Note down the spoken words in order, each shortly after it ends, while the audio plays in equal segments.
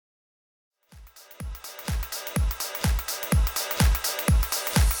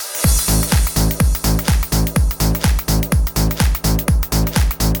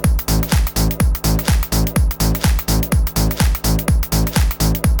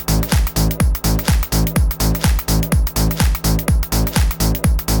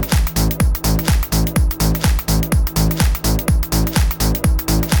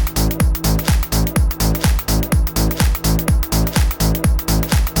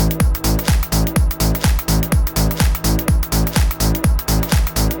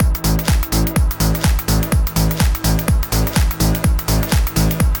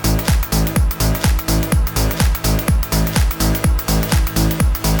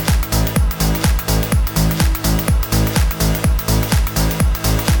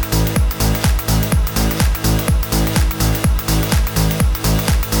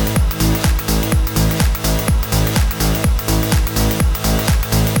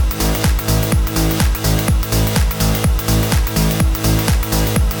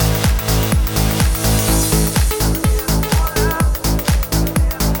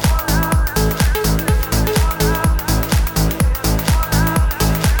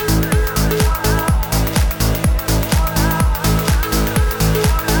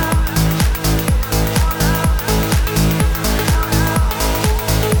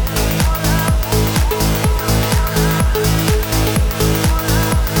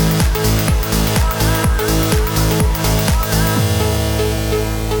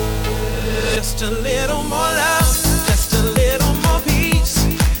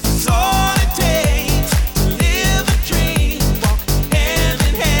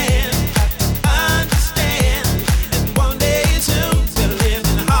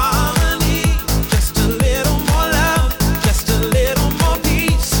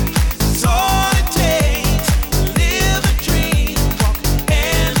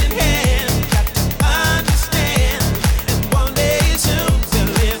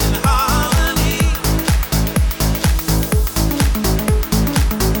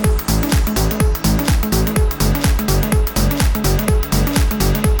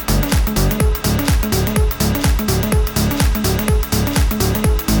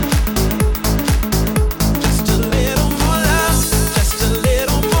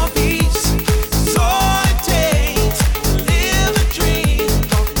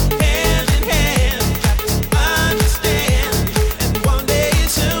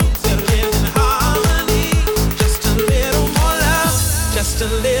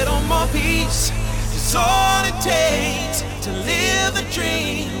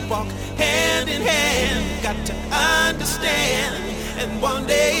walk hand in hand. Got to understand, and one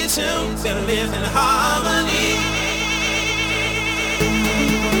day soon they'll live in harmony.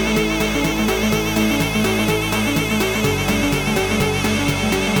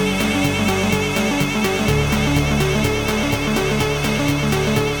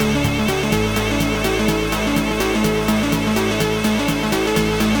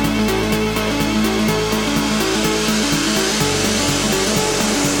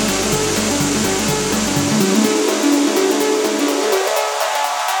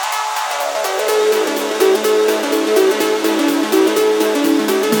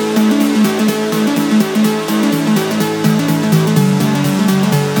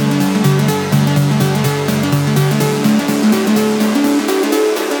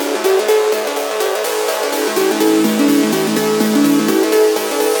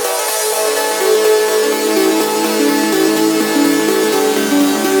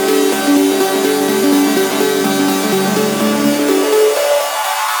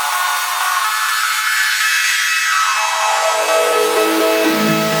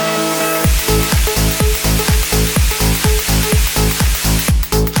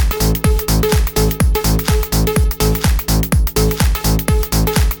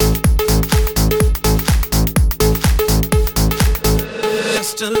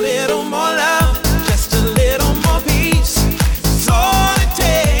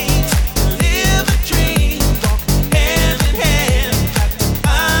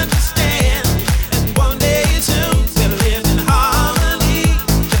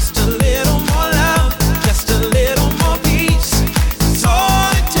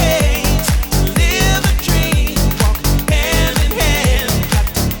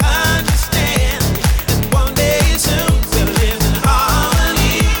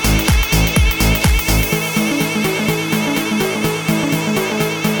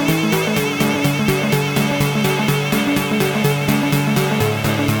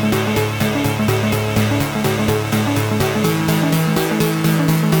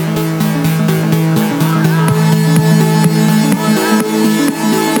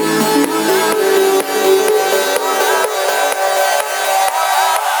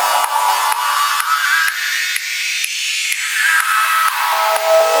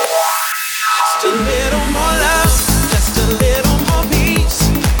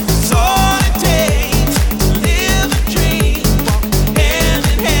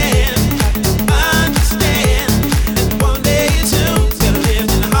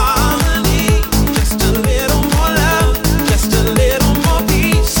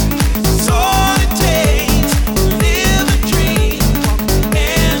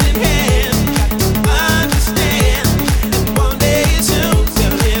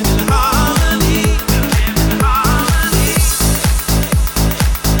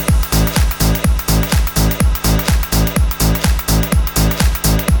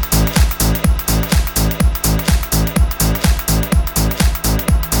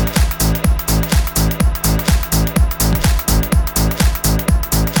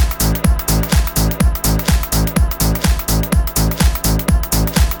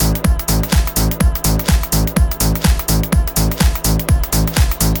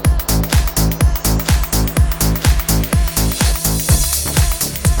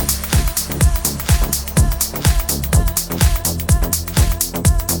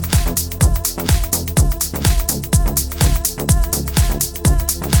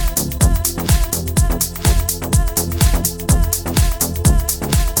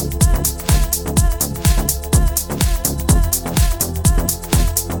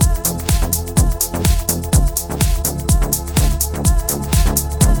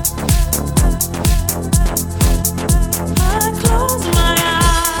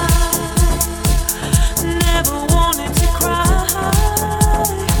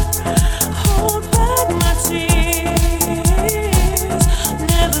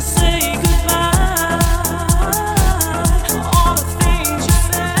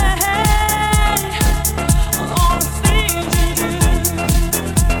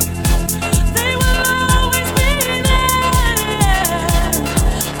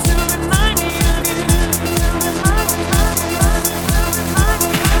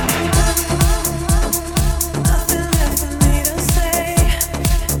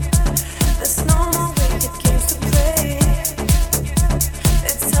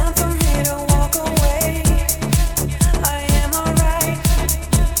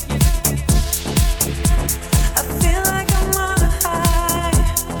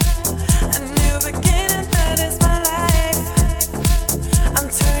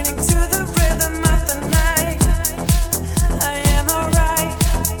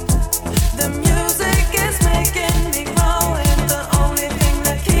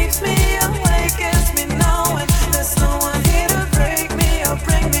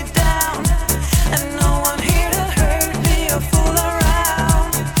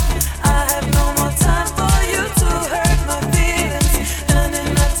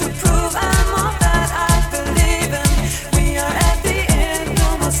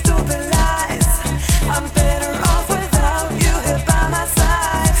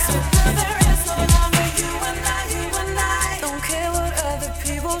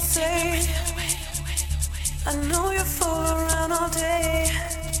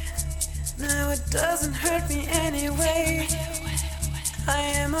 me anyway. I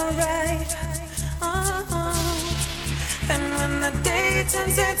am alright. And when the day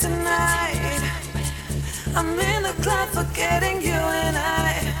turns into night, I'm in the cloud forgetting you and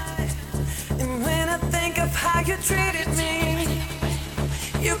I. And when I think of how you treated me,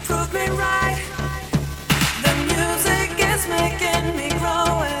 you proved me right. The music is making me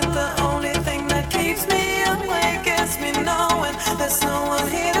grow, and the only thing that keeps me awake is me knowing there's no one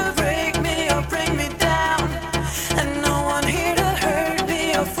here to break me or bring me down, and no one here to hurt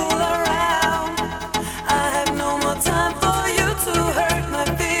me or fool around. I have no more time for you to hurt my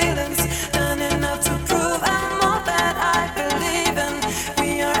feelings, done enough to prove I'm all that I believe in.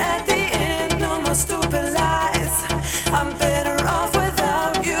 We are at the end, no more stupid lies. I'm better off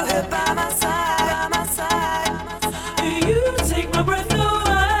without you here by my side, by my side. You take my breath away.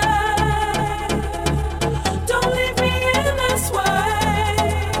 Don't leave me in this way.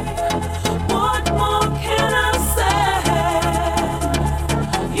 What more can I say?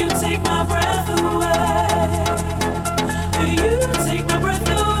 You take my breath away. You take my breath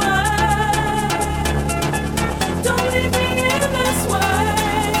away. Don't leave me in this way.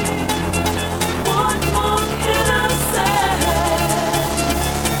 What more can I say?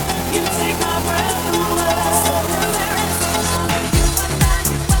 You take my breath away.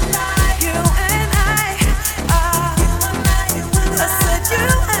 You and I, I said you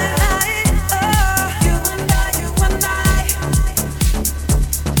and I, you and I, you and I,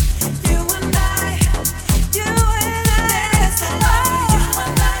 you and I, you and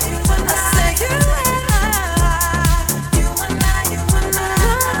I, I said you and I, you and I, you and I,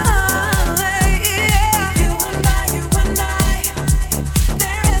 you and I, you and I.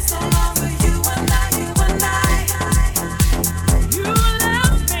 There is no longer you and I, you and I. You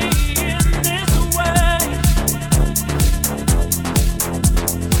left me in this way.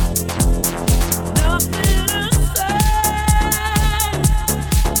 Nothing to say.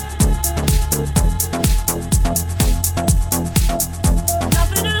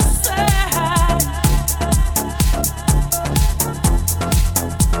 Nothing to say.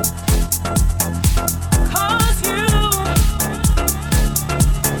 'Cause you,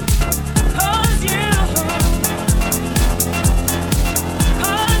 'cause you,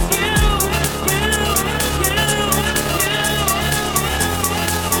 'cause you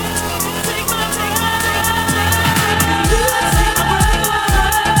take my breath. You take my breath away.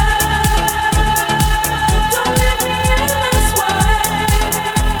 Don't leave me in this way.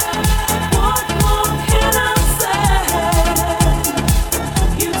 What more can I say?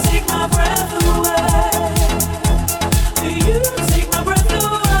 You take my breath away. You take my breath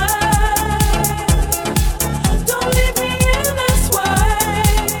away. Don't leave me in this way.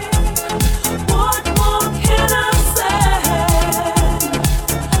 What more can I say?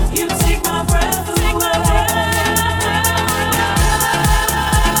 You take my breath away.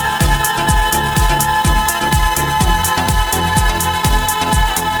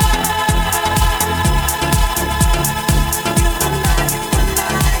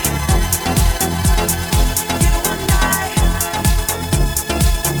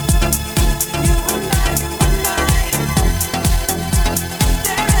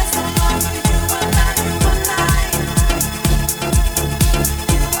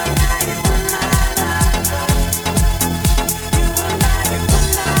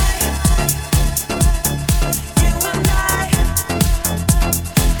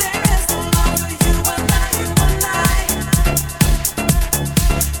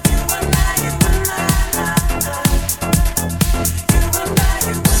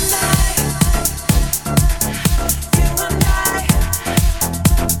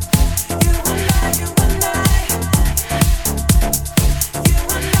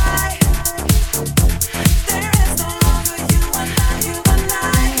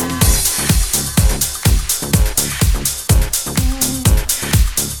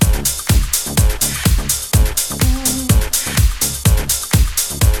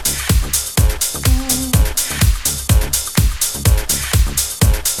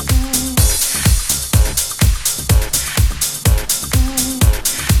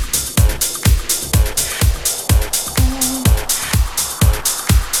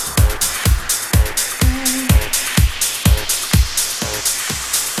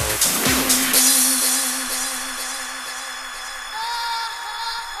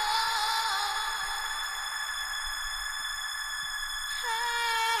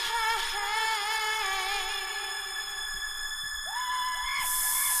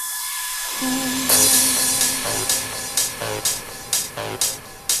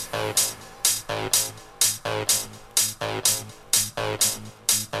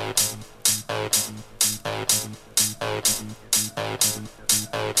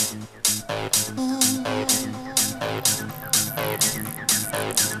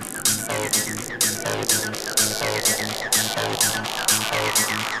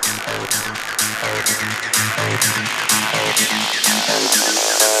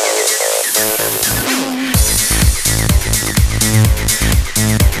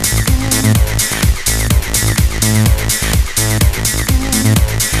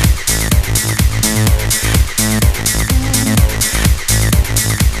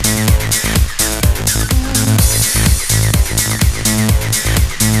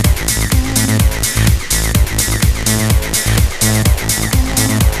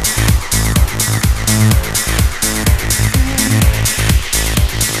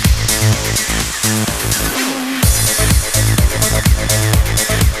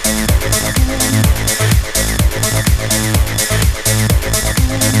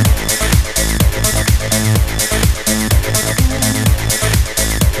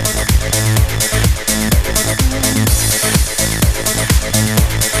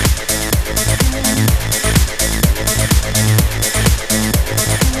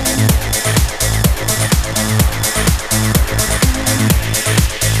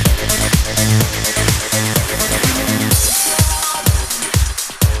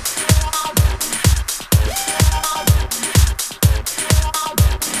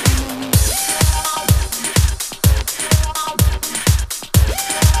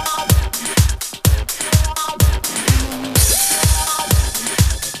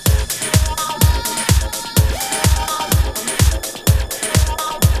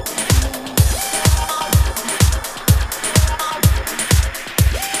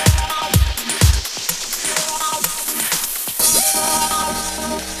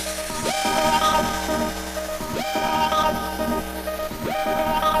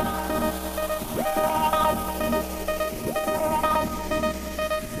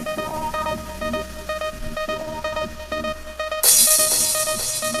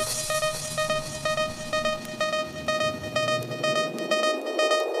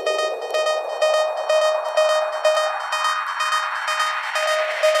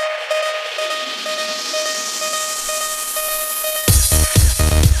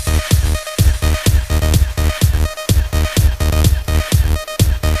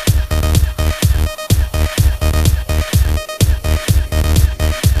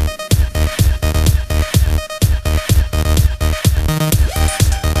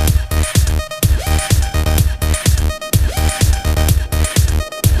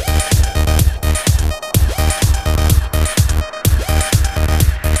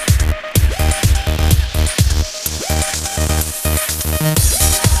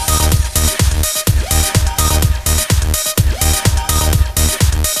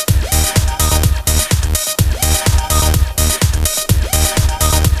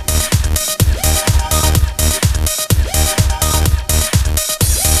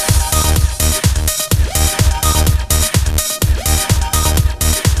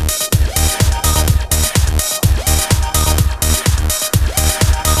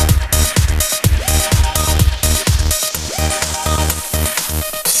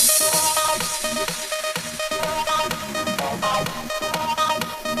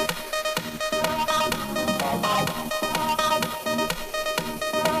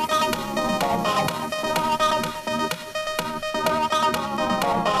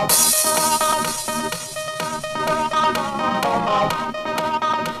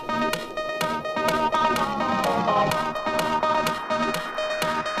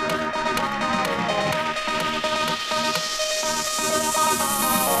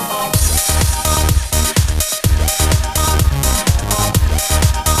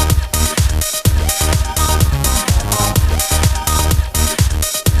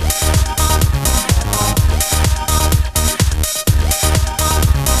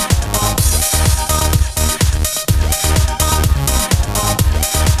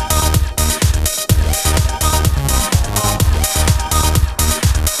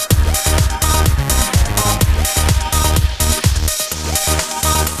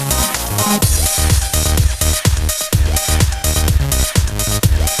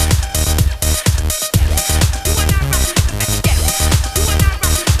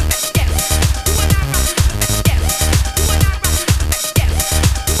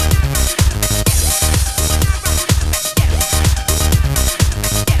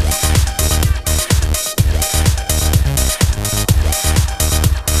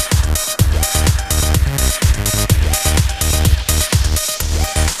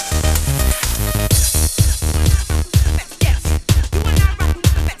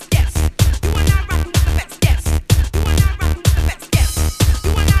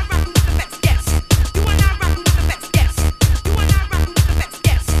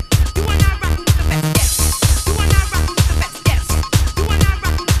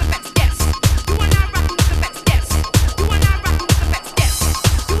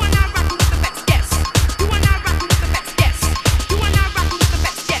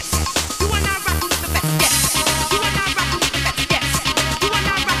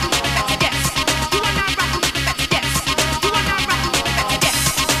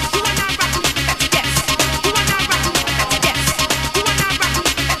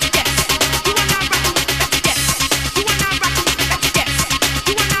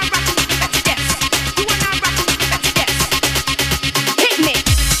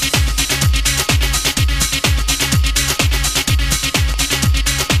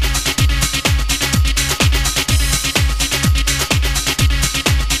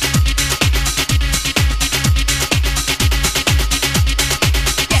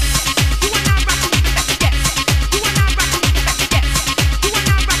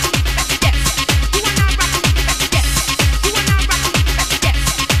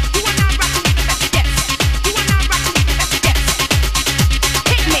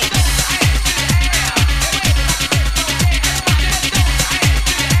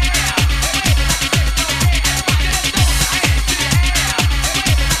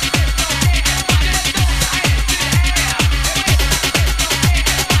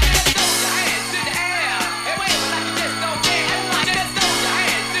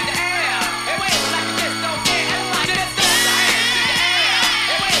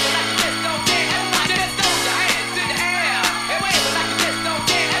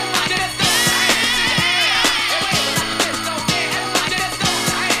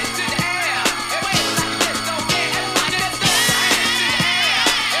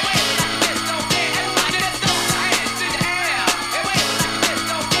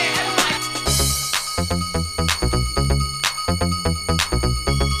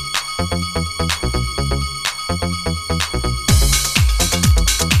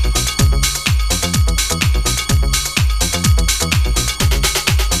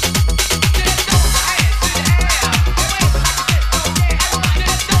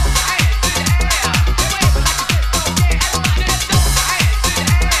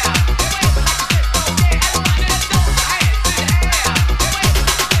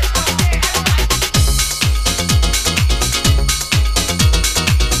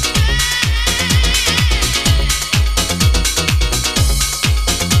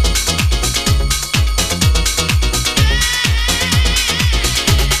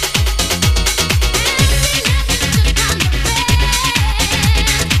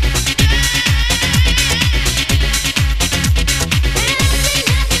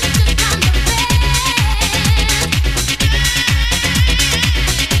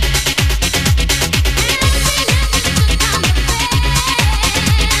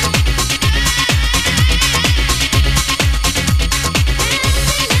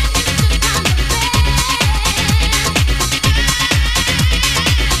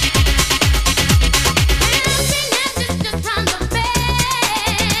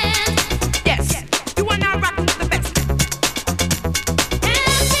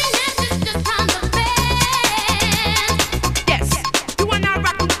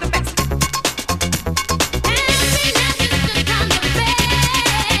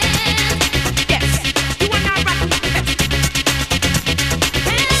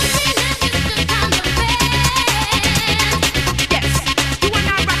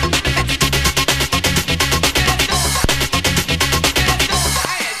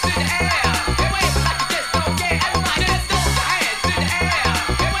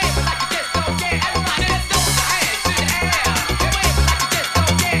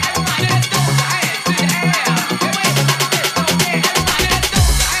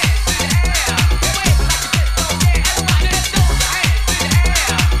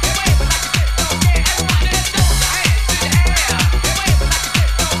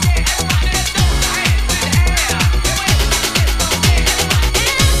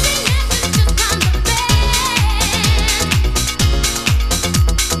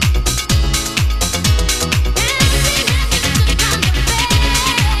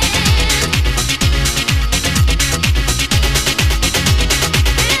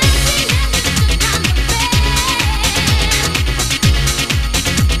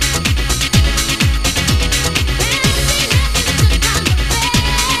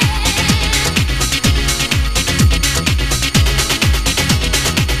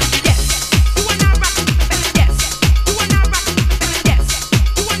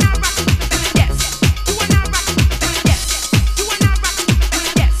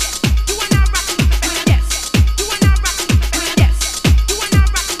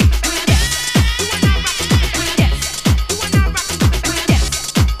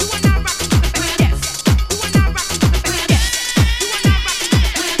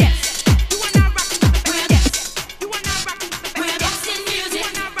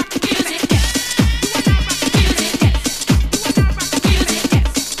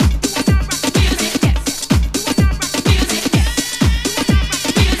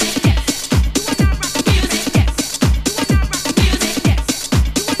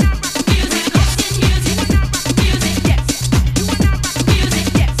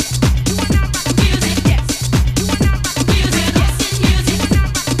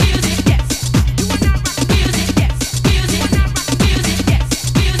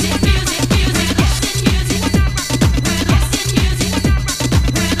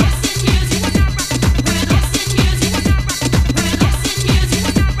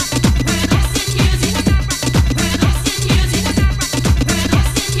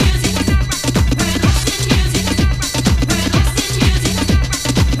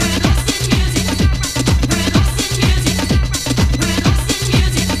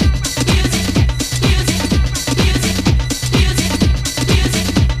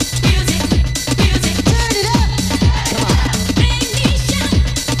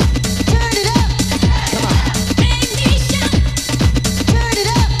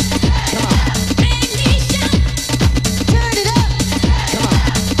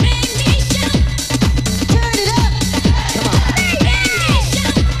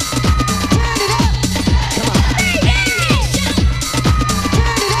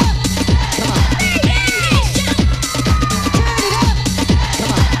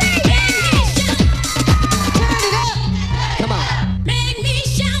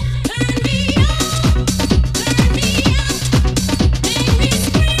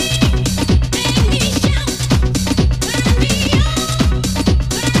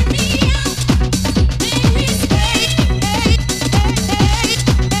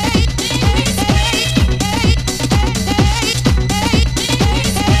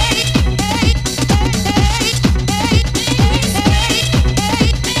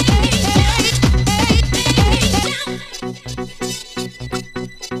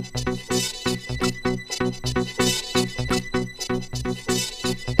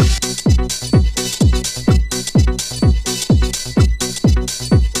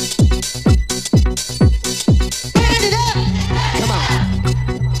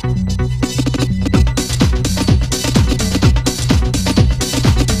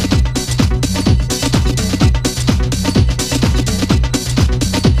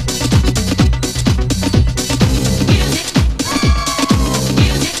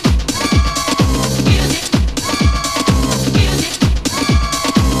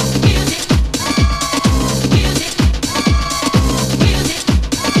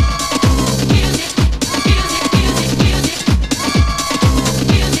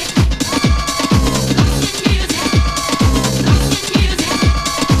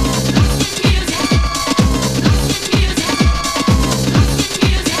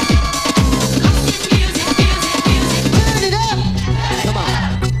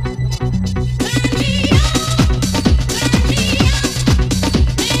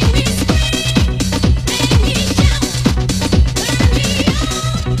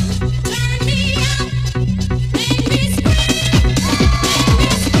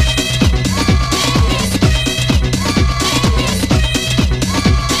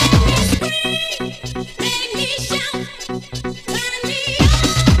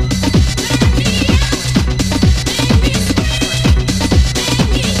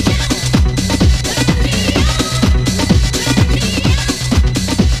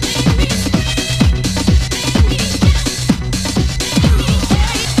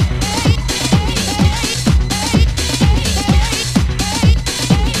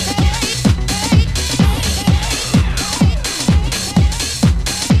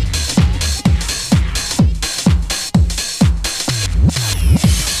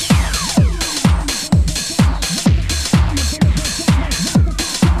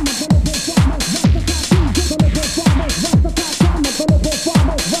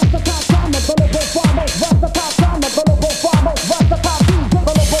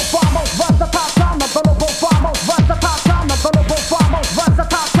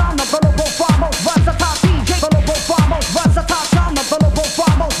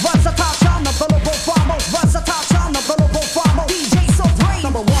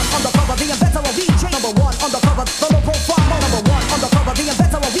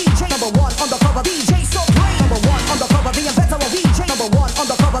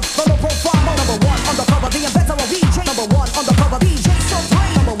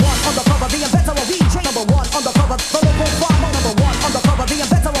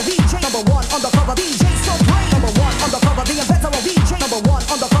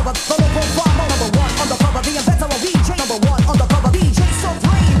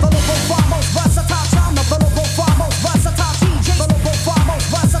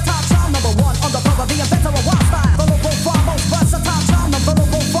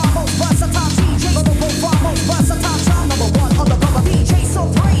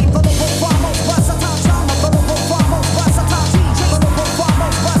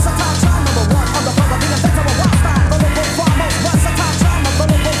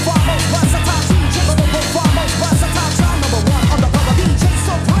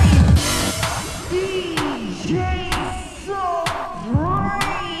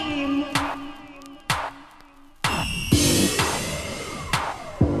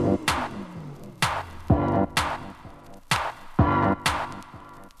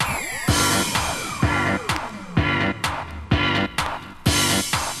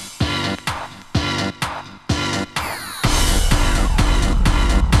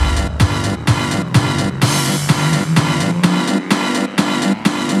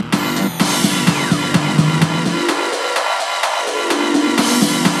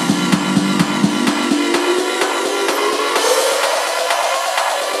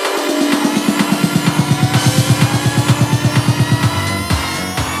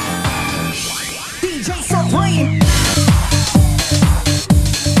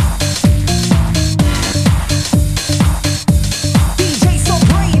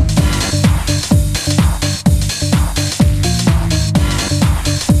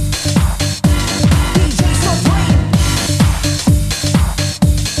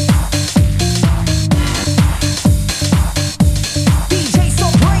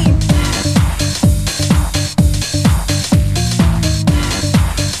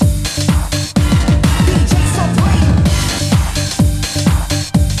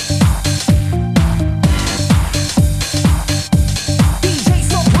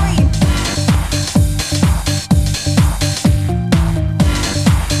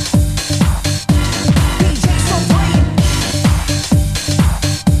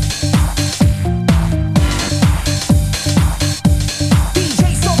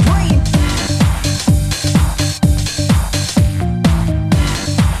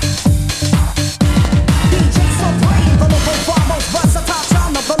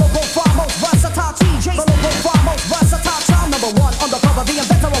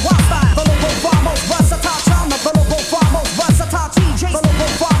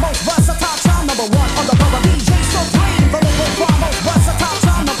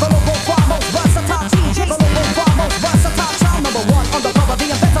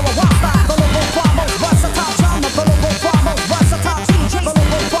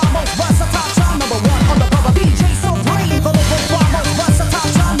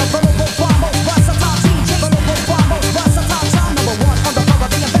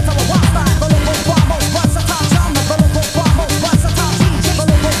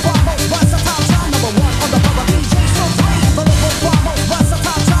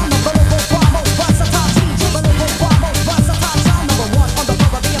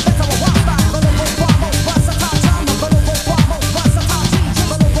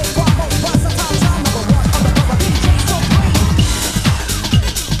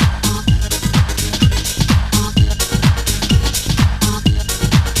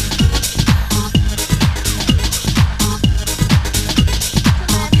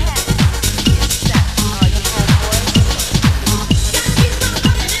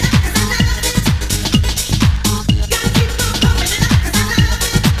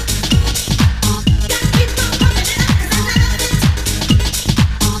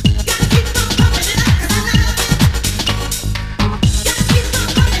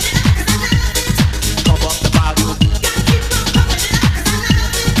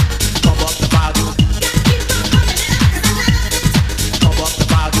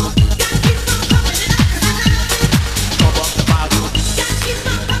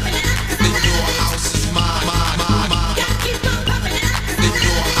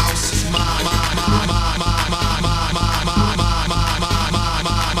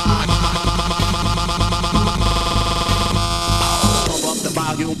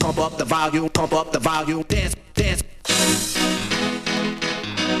 volume, pump up the volume, dance, dance.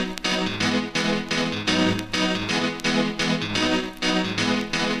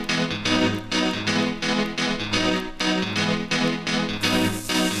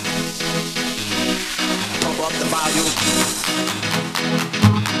 Pump up the volume.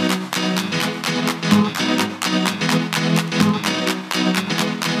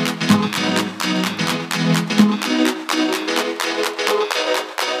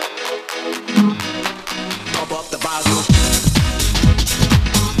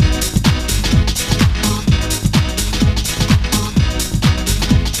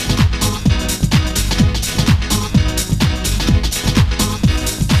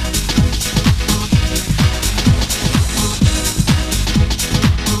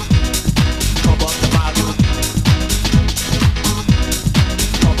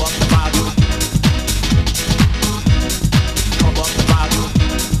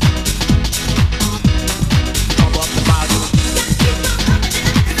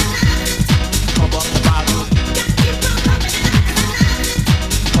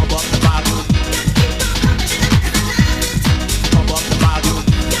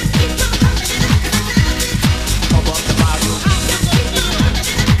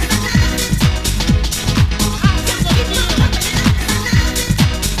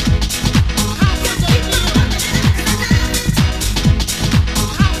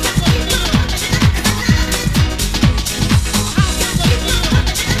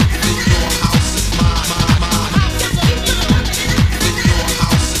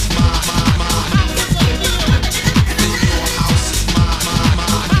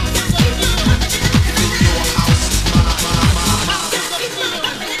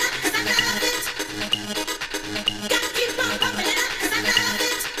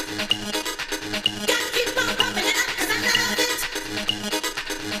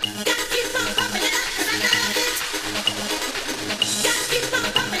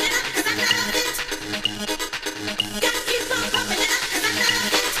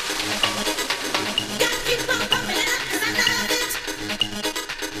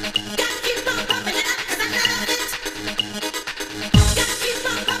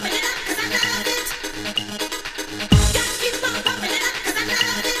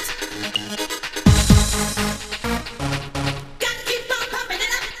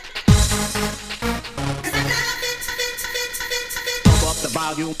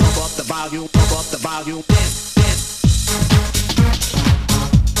 volume, pump up the volume, pump up the volume, dance, dance.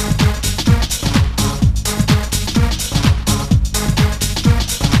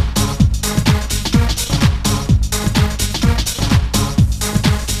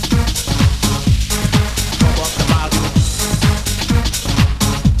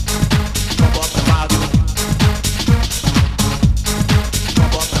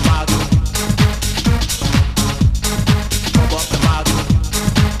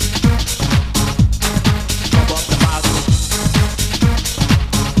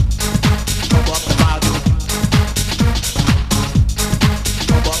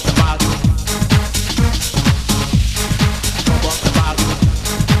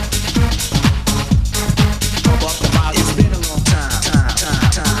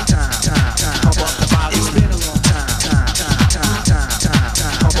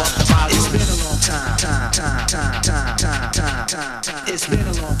 It's been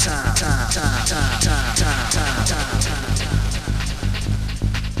a long time.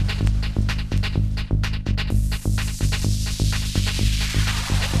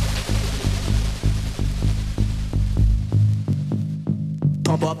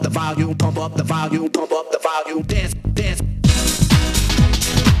 Pump up the volume, pump up the volume, pump up the volume, dance, dance.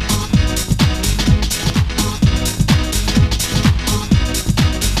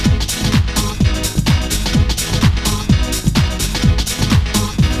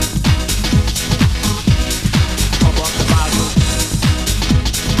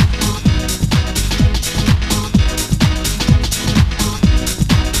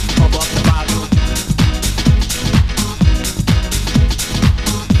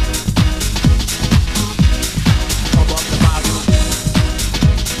 Pump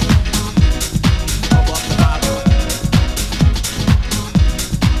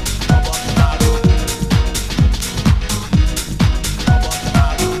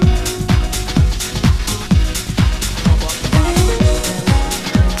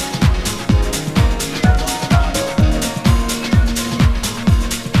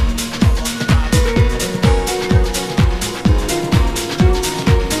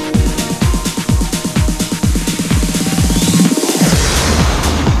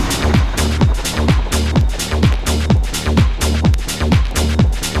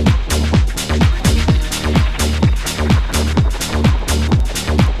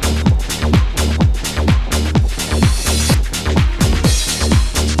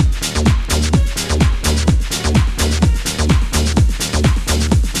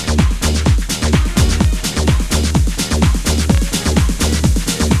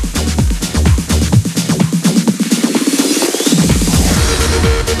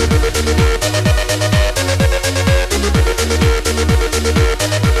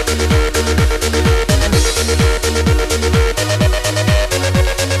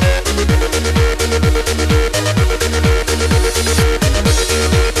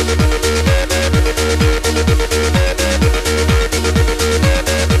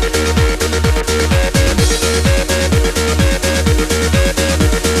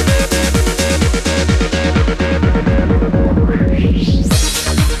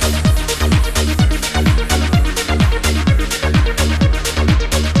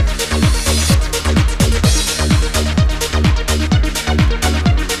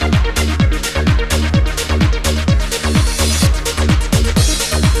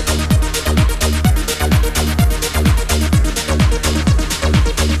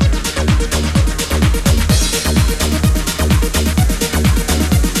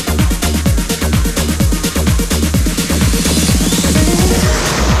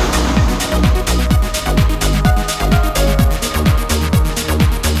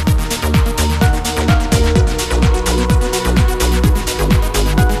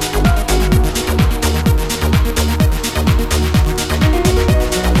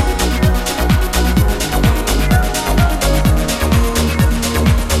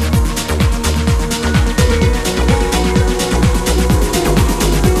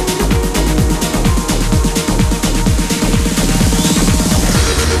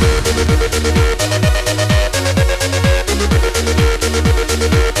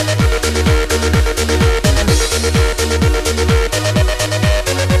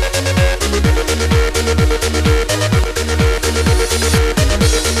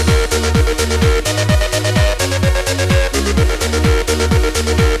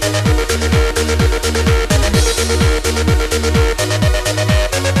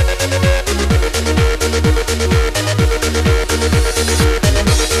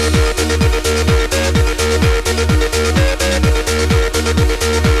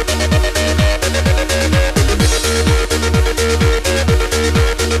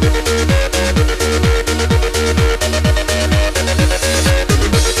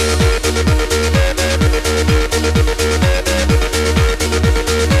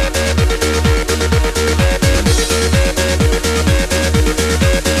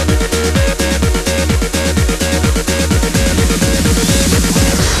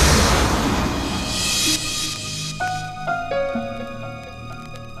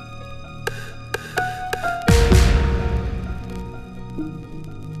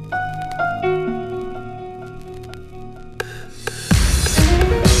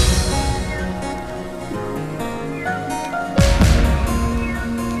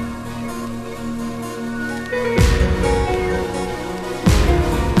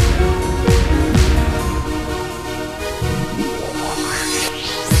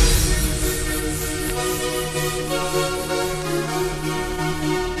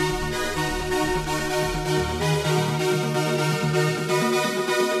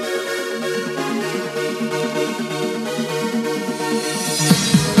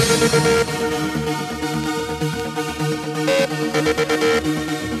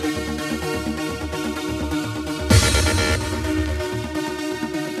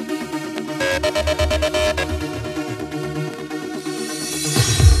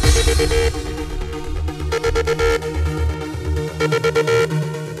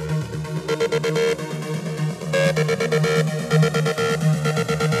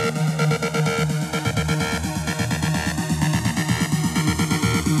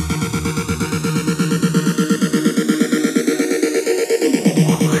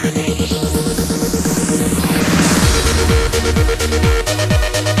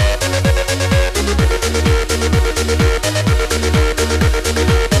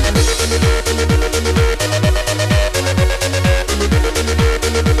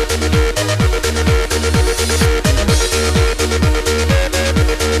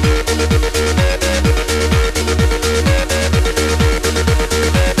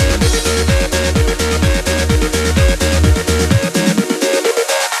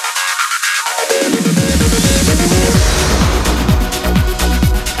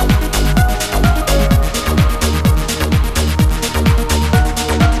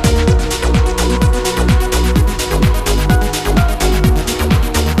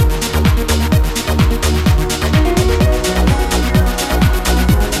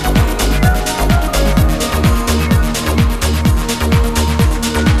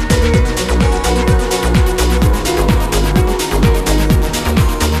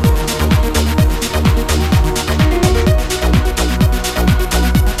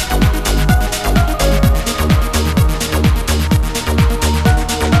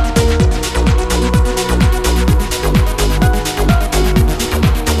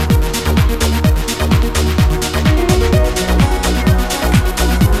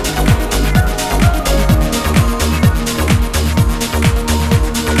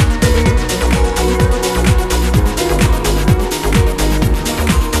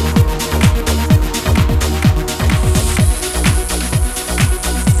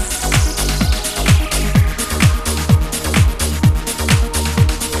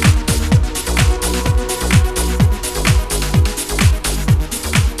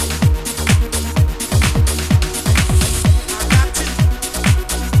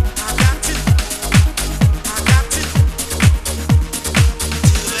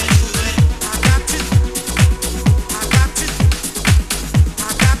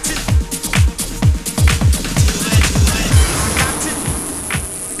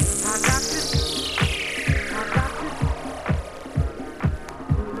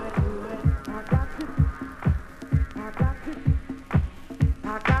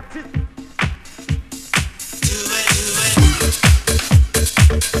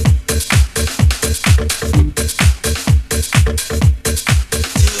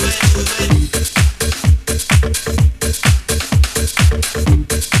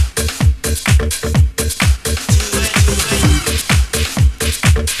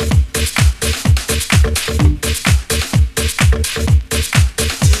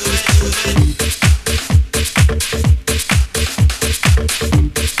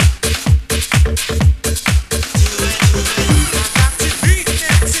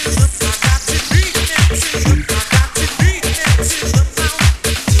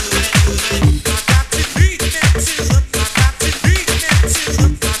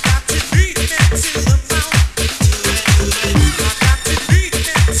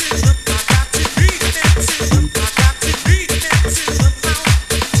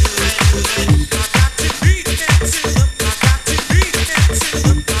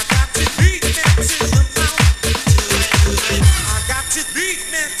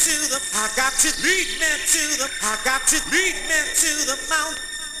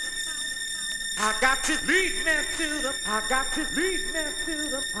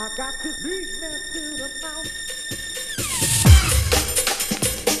I got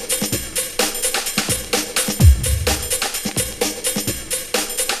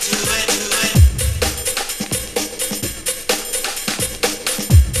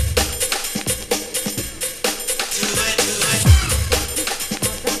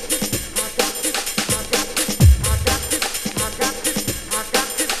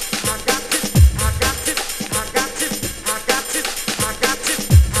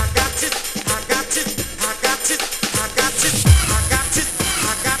it.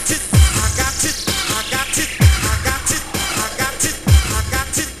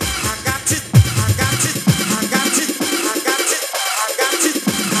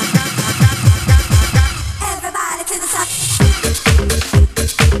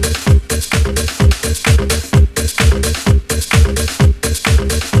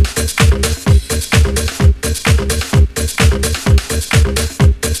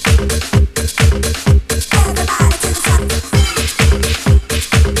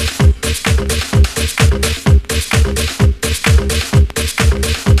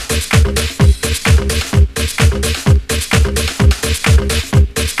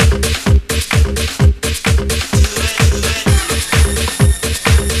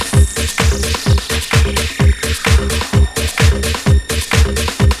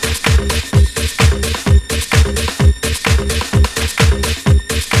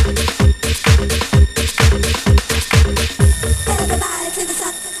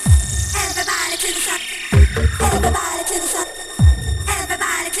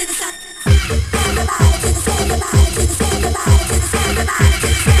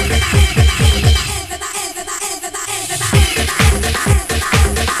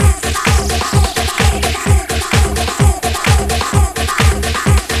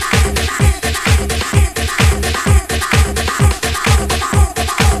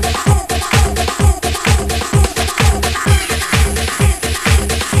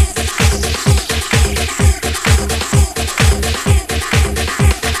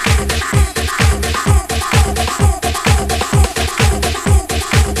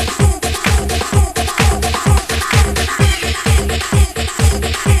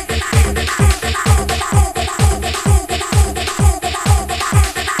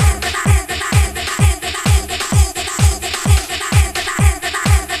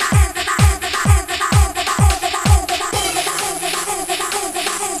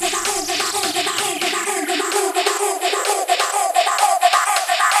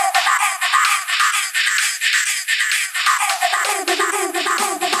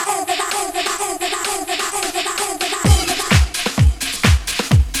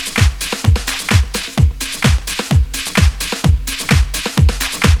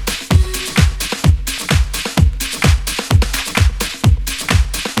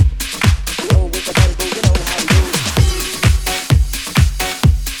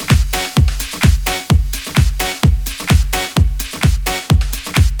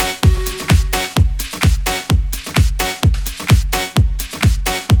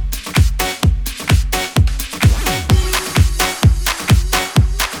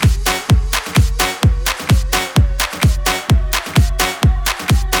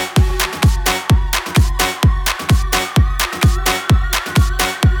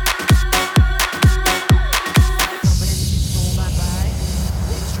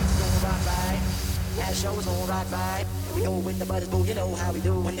 show is gon' rock right. And we go with the butters, boo, you know how we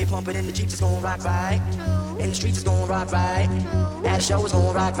do. When they pump it in the Jeeps, it's gon' rock right. In the streets, it's gon' rock right. That show is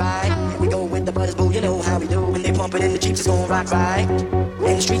gon' rock right. And we go with the butters, boo, you know how we do. When they pump it in the Jeeps, it's gon' rock right.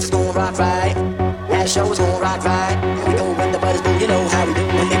 In the streets, it's gon' rock right. That show is gon' rock right. And we go with the butters, boo, you know how we do.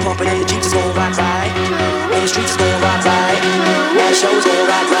 When they pump it in the Jeeps, it's gon' rock right. In the streets, it's gon' rock right. That show is gon'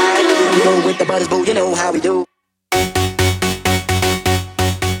 rock right. And we go with the butters, boo, you know how we do.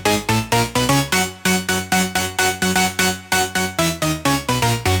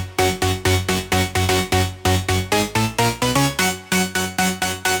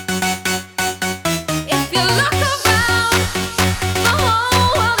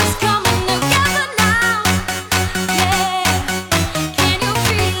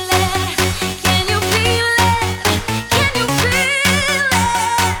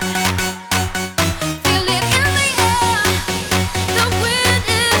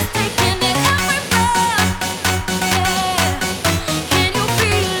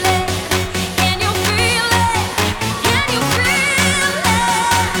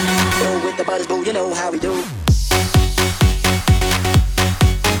 You know how we do.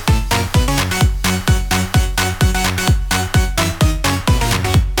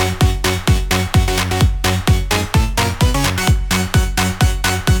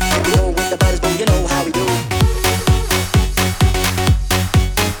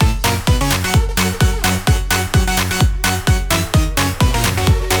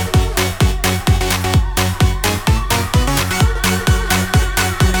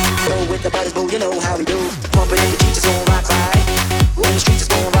 You know how we do. Pump it in the Jeeps, it's gon' rock right. In the streets,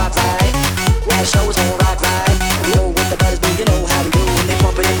 it's gon' rock right. That show is gon' rock right. We go with the butters, boo, you know how we do. When they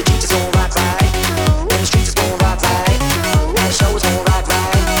pump it in the Jeeps, it's gon' rock right. In the streets, it's gon' rock right. That show is gon' rock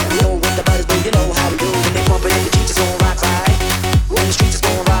right. We go with the butters, boo, you know how we do. When they pump it in the Jeeps, it's gon' rock right. In the streets, it's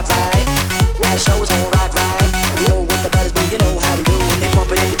gon' rock right. That show is gon' rock right. We go with the butters, boo, you know how we do. When they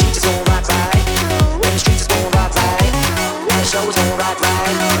pump it in the Jeeps, it's gon' rock right. In the streets, it's gon' rock right. That show is gon' rock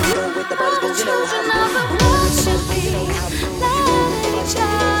right. We go with the butters, boo, you know how we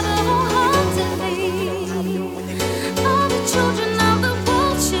do.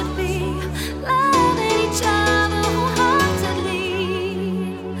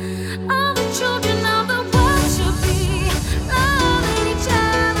 Children of the world should be loving each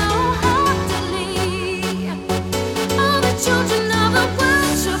other wholeheartedly.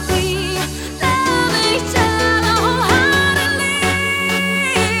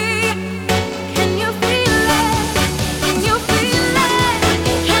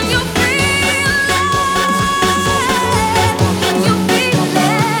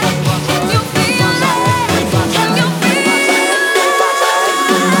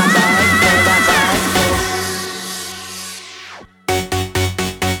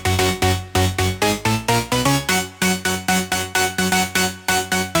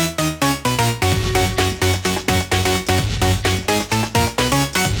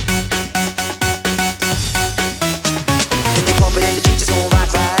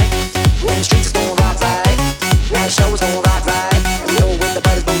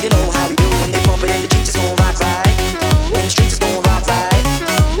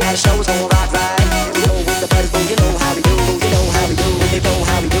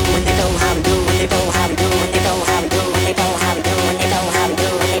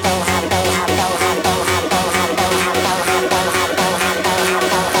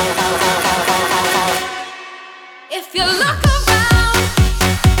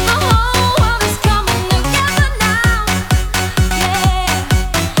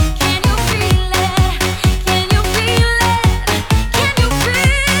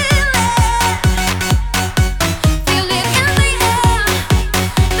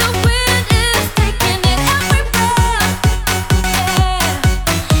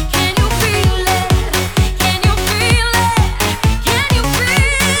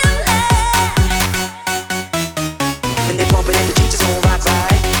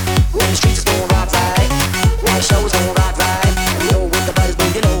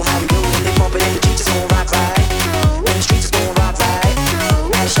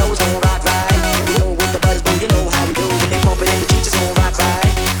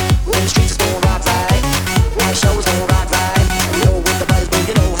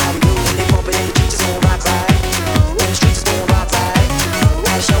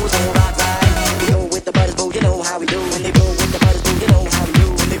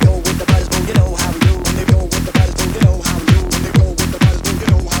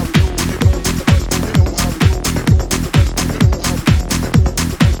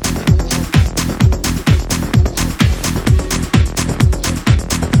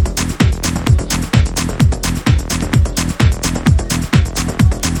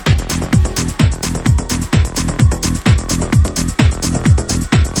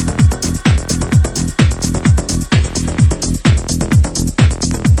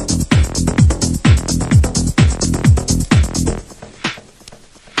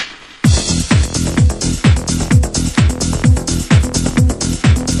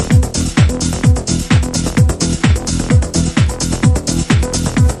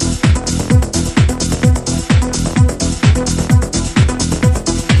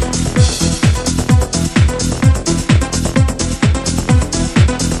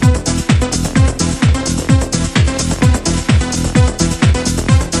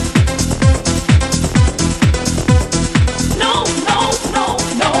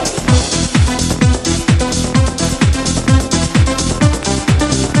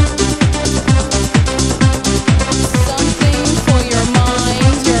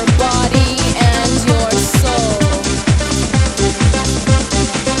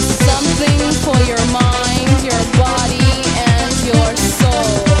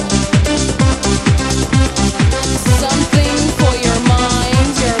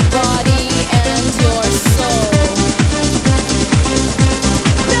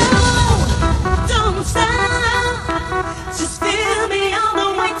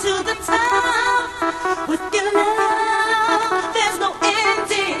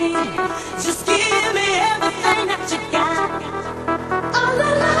 Just give me everything that you got. All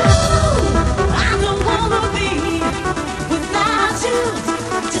alone, I don't wanna be without you.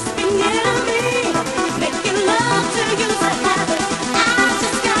 Just be near me, making love to you to have it. I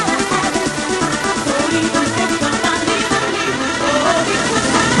just gotta have it. Don't even think about leaving me. Oh, you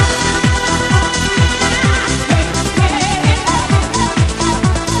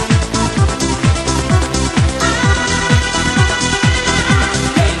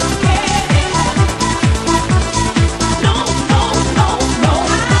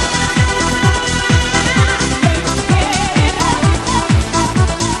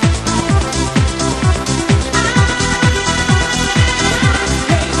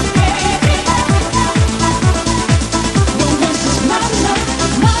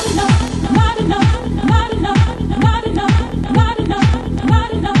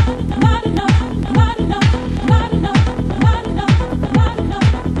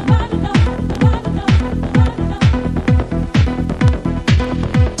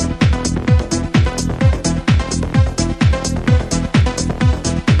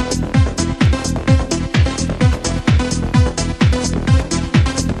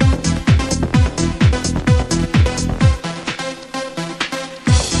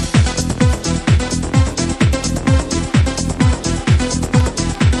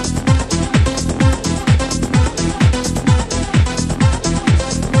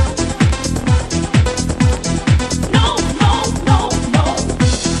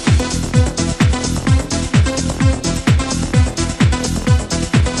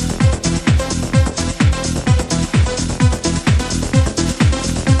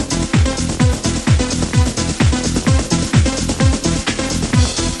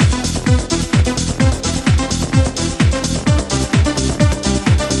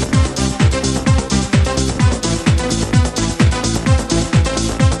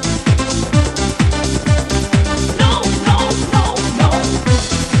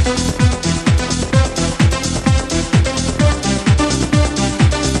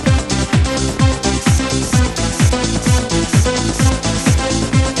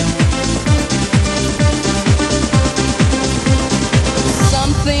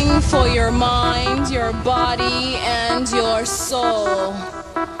for your mind, your body, and your soul.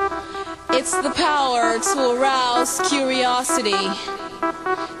 It's the power to arouse curiosity,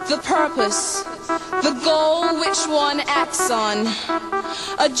 the purpose, the goal which one acts on.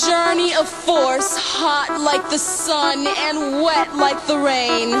 A journey of force, hot like the sun and wet like the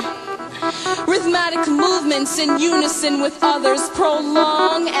rain. Rhythmic movements in unison with others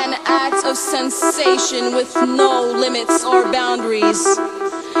prolong an act of sensation with no limits or boundaries.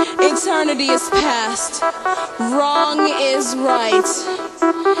 Eternity is past, wrong is right.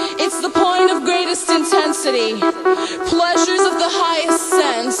 It's the point of greatest intensity, pleasures of the highest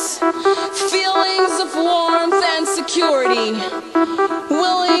sense, feelings of warmth and security,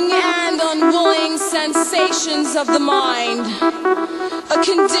 willing and unwilling sensations of the mind, a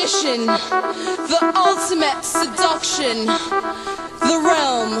condition, the ultimate seduction,